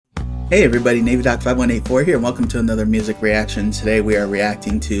Hey everybody, NavyDoc5184 here, and welcome to another music reaction. Today we are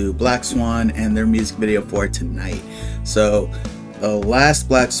reacting to Blackswan and their music video for Tonight. So, the last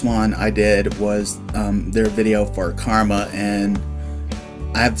Blackswan I did was their video for Karma, and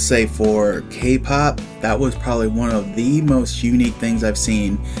I have to say for K-pop, that was probably one of the most unique things I've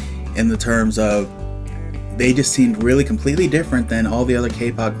seen in the terms of they just seemed really completely different than all the other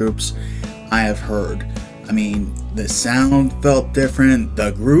K-pop groups I have heard. I mean, the sound felt different,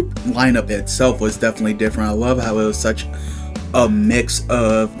 the group lineup itself was definitely different. I love how it was such a mix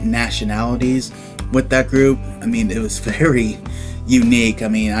of nationalities with that group. I mean, it was very unique. I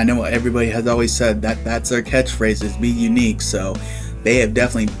mean, I know everybody has always said that that's their catchphrase, is be unique, so they have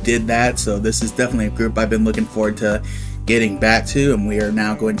definitely did that. So this is definitely a group I've been looking forward to getting back to, and we are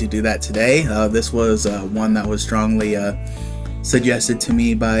now going to do that today. This was one that was strongly suggested to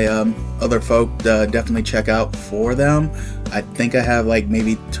me by other folk to definitely check out for them. I think I have like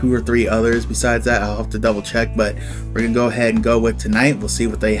maybe 2 or 3 others besides that. I'll have to double check, but we're gonna go ahead and go with Tonight. We'll see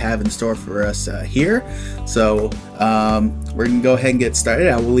what they have in store for us here. So we're gonna go ahead and get started.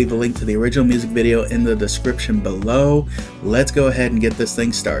 I will leave a link to the original music video in the description below. Let's go ahead and get this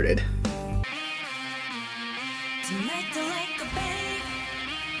thing started.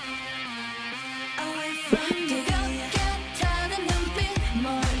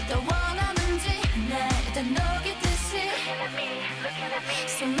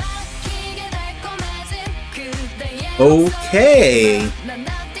 Okay.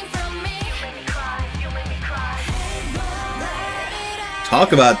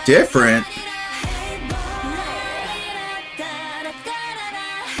 Talk about different.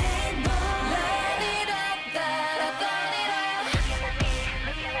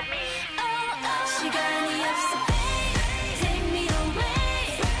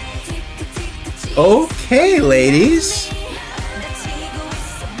 Okay, ladies.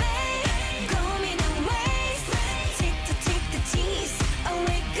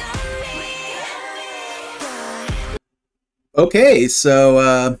 Okay,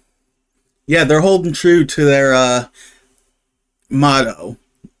 so yeah, they're holding true to their motto.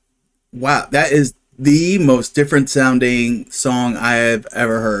 Wow, that is the most different sounding song I have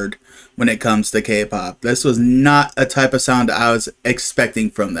ever heard when it comes to K-pop. This was not a type of sound I was expecting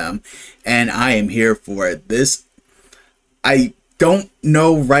from them, and I am here for it. This, I don't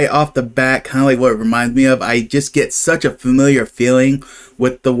know right off the bat kind of like what it reminds me of. I just get such a familiar feeling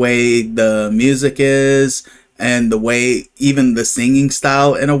with the way the music is and the way even the singing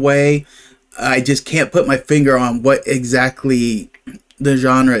style in a way. I just can't put my finger on what exactly the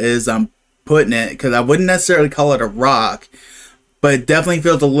genre is I'm putting it, because I wouldn't necessarily call it a rock, but it definitely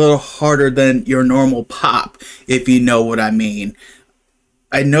feels a little harder than your normal pop, if you know what I mean.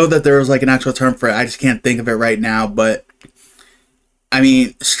 I know that there was like an actual term for it, I just can't think of it right now, but I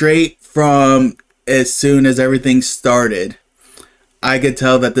mean, straight from as soon as everything started, I could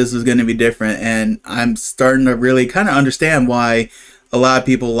tell that this was going to be different, and I'm starting to really kind of understand why a lot of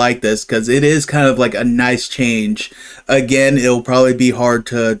people like this, because it is kind of like a nice change. Again, it'll probably be hard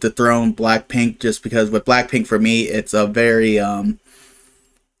to dethrone Blackpink, just because with Blackpink, for me, it's a very, I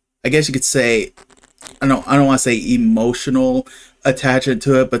guess you could say, I don't want to say emotional attachment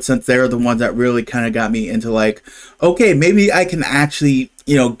to it, but since they're the ones that really kind of got me into like, okay, maybe I can actually,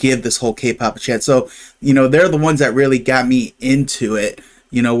 you know, give this whole K-pop a chance. So, you know, they're the ones that really got me into it,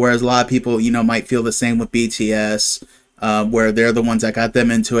 you know, whereas a lot of people, you know, might feel the same with BTS, where they're the ones that got them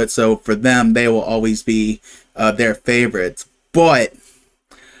into it. So for them, they will always be their favorites. But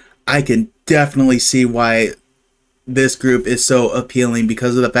I can definitely see why this group is so appealing,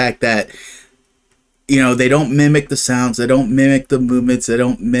 because of the fact that, you know, they don't mimic the sounds, they don't mimic the movements, they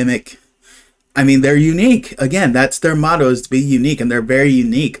don't mimic, I mean, they're unique. Again, that's their motto, is to be unique, and they're very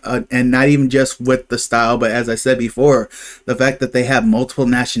unique, and not even just with the style, but as I said before, the fact that they have multiple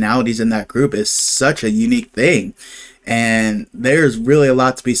nationalities in that group is such a unique thing, and there's really a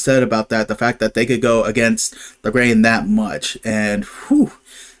lot to be said about that, the fact that they could go against the grain that much, and whew,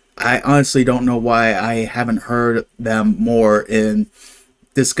 I honestly don't know why I haven't heard them more in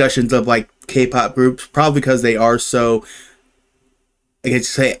discussions of like K-pop groups, probably because they are so, I guess you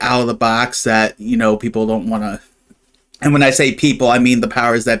say, out of the box, that, you know, people don't want to, and when I say people, I mean the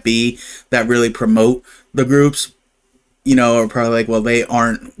powers that be that really promote the groups, you know, are probably like, well, they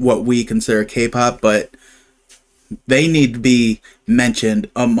aren't what we consider K-pop, but they need to be mentioned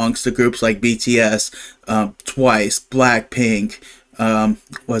amongst the groups like BTS, Twice, Blackpink,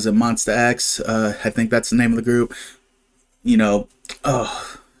 was it Monsta X? I think that's the name of the group. You know,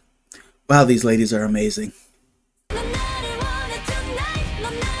 oh, wow, these ladies are amazing.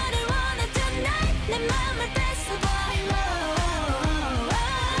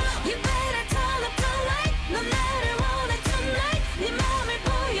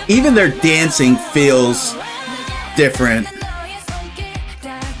 Even their dancing feels different.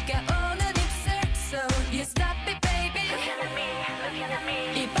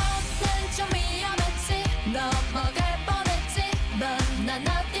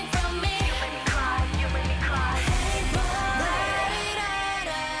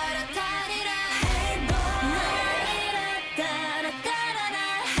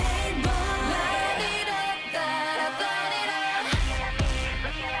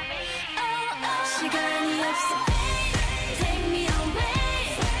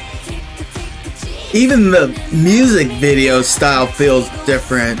 Even the music video style feels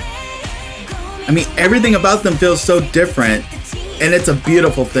different. I mean, everything about them feels so different, and it's a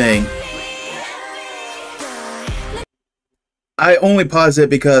beautiful thing. I only pause it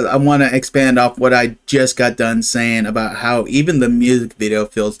because I want to expand off what I just got done saying about how even the music video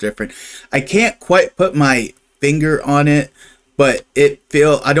feels different. I can't quite put my finger on it, but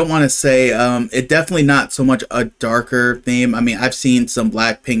I don't want to say, it definitely not so much a darker theme. I mean, I've seen some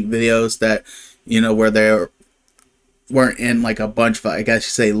Blackpink videos that, you know, where they weren't in like a bunch of, I guess you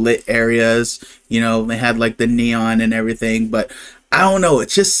say, lit areas. You know, they had like the neon and everything, but I don't know.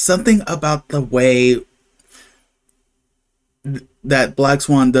 It's just something about the way that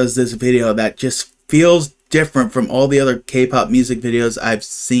Blackswan does this video that just feels different from all the other K-pop music videos I've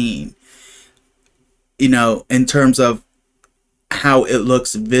seen. You know, in terms of how it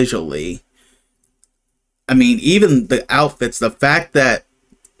looks visually. I mean, even the outfits, the fact that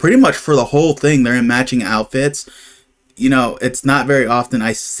pretty much for the whole thing they're in matching outfits, you know, it's not very often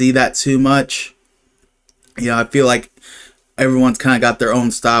I see that too much. You know, I feel like everyone's kind of got their own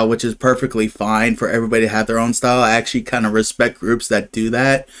style, which is perfectly fine for everybody to have their own style. I actually kind of respect groups that do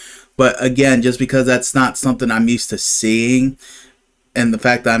that. But again, just because that's not something I'm used to seeing, and the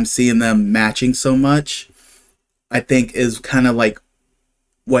fact that I'm seeing them matching so much, I think is kind of like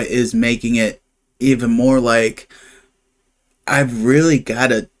what is making it even more like I've really got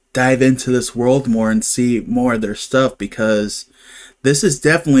to dive into this world more and see more of their stuff, because this is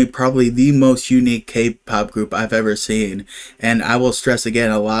definitely probably the most unique K-pop group I've ever seen. And I will stress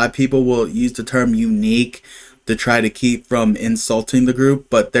again, a lot of people will use the term unique to try to keep from insulting the group,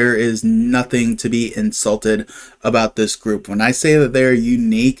 but there is nothing to be insulted about this group. When I say that they're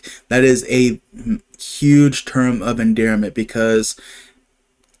unique, that is a huge term of endearment, because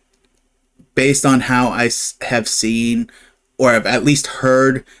based on how I have seen, or I've at least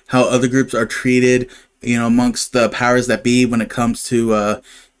heard how other groups are treated, you know, amongst the powers that be when it comes to,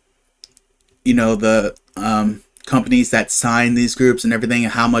 you know, the companies that sign these groups and everything,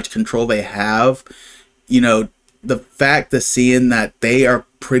 and how much control they have, you know, the fact of seeing that they are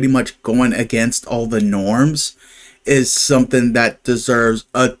pretty much going against all the norms is something that deserves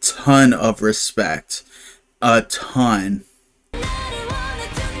a ton of respect. A ton.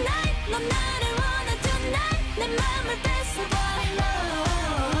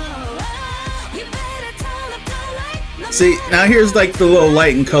 See, now here's like the little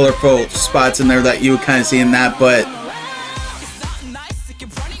light and colorful spots in there that you would kind of see in that, but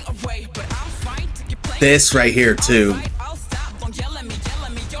this right here too.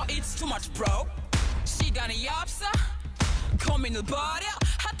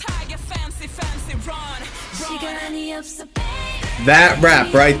 That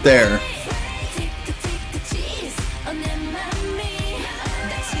rap right there.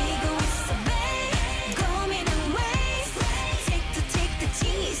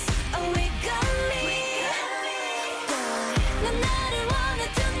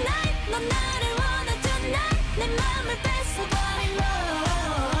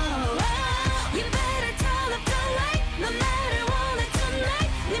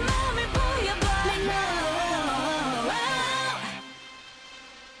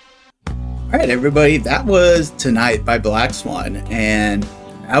 Alright everybody, that was Tonight by Blackswan, and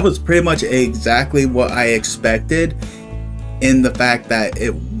that was pretty much exactly what I expected, in the fact that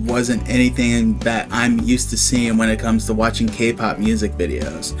it wasn't anything that I'm used to seeing when it comes to watching K-pop music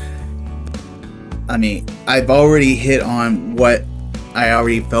videos. I mean, I've already hit on what I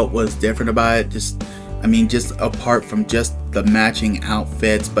already felt was different about it, just apart from just the matching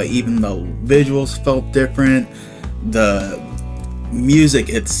outfits, but even the visuals felt different. The music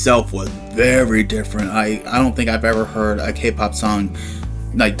itself was very different. I don't think I've ever heard a K-pop song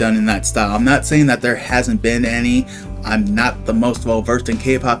like done in that style. I'm not saying that there hasn't been any. I'm not the most well versed in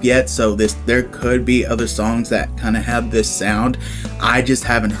K-pop yet, so there could be other songs that kind of have this sound. I just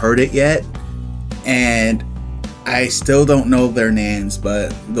haven't heard it yet, and I still don't know their names,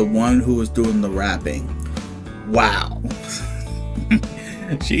 but the one who was doing the rapping, wow.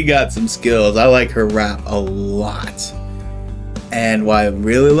 She got some skills. I like her rap a lot. And what I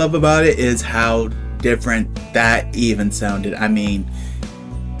really love about it is how different that even sounded. I mean,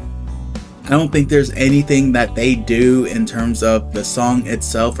 I don't think there's anything that they do in terms of the song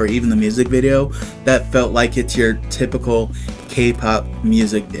itself or even the music video that felt like it's your typical K-pop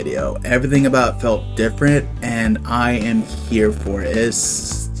music video. Everything about it felt different, and I am here for it.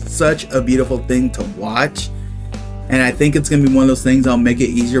 It's such a beautiful thing to watch, and I think it's gonna be one of those things that'll make it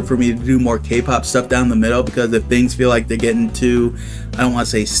easier for me to do more K-pop stuff down the middle, because if things feel like they're getting too, I don't want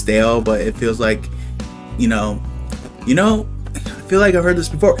to say stale, but it feels like, you know, I feel like I've heard this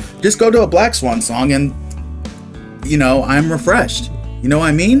before. Just go to a Blackswan song and, you know, I'm refreshed. You know what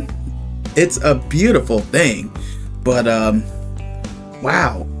I mean? It's a beautiful thing. But,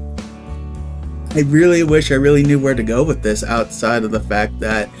 wow. I really wish I really knew where to go with this outside of the fact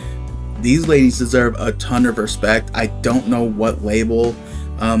that these ladies deserve a ton of respect. I don't know what label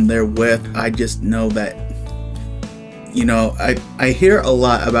they're with. I just know that, you know, I hear a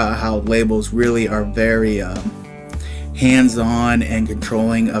lot about how labels really are very hands-on and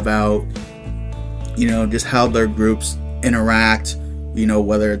controlling about, you know, just how their groups interact, you know,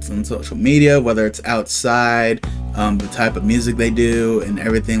 whether it's on social media, whether it's outside, the type of music they do and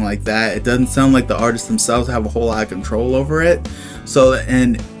everything like that. It doesn't sound like the artists themselves have a whole lot of control over it. So,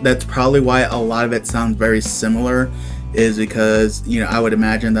 and that's probably why a lot of it sounds very similar, is because, you know, I would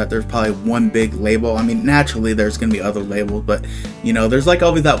imagine that there's probably one big label. I mean, naturally there's gonna be other labels, but, you know, there's like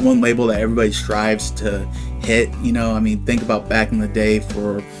always that one label that everybody strives to hit. You know, I mean, think about back in the day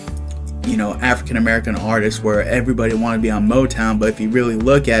for, you know, African American artists where everybody wanted to be on Motown, but if you really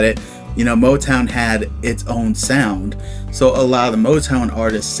look at it, you know, Motown had its own sound. So a lot of the Motown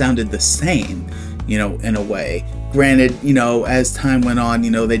artists sounded the same, you know, in a way. Granted, you know, as time went on,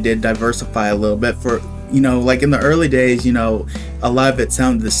 you know, they did diversify a little bit. For, you know, like in the early days, you know, a lot of it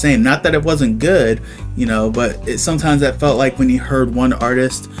sounded the same. Not that it wasn't good, you know, but sometimes that felt like when you heard one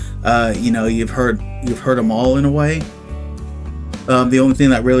artist, you know, you've heard them all in a way. The only thing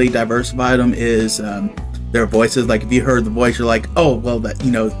that really diversified them is their voices. Like if you heard the voice, you're like, oh, well, that,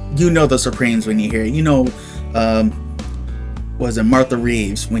 you know the Supremes when you hear it. You know, was it Martha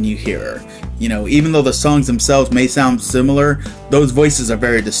Reeves when you hear her? You know, even though the songs themselves may sound similar, those voices are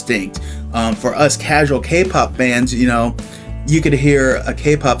very distinct. For us casual K-pop fans, you know, you could hear a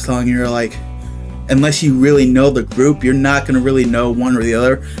K-pop song and you're like, unless you really know the group, you're not going to really know one or the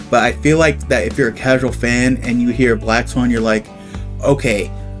other. But I feel like that if you're a casual fan and you hear Blackswan, you're like,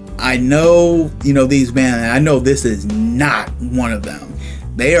 okay, I know, you know, these bands, and I know this is not one of them.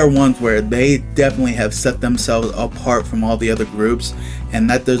 They are ones where they definitely have set themselves apart from all the other groups, and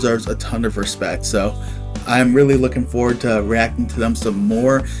that deserves a ton of respect. So I'm really looking forward to reacting to them some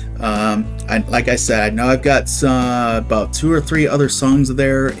more. Like I said, I know I've got about 2 or 3 other songs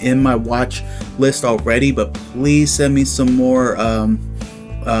there in my watch list already, but please send me some more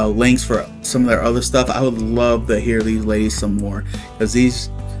links for some of their other stuff. I would love to hear these ladies some more, because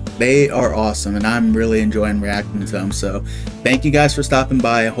they are awesome and I'm really enjoying reacting to them. So thank you guys for stopping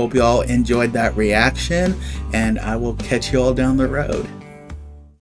by. I hope you all enjoyed that reaction, and I will catch you all down the road.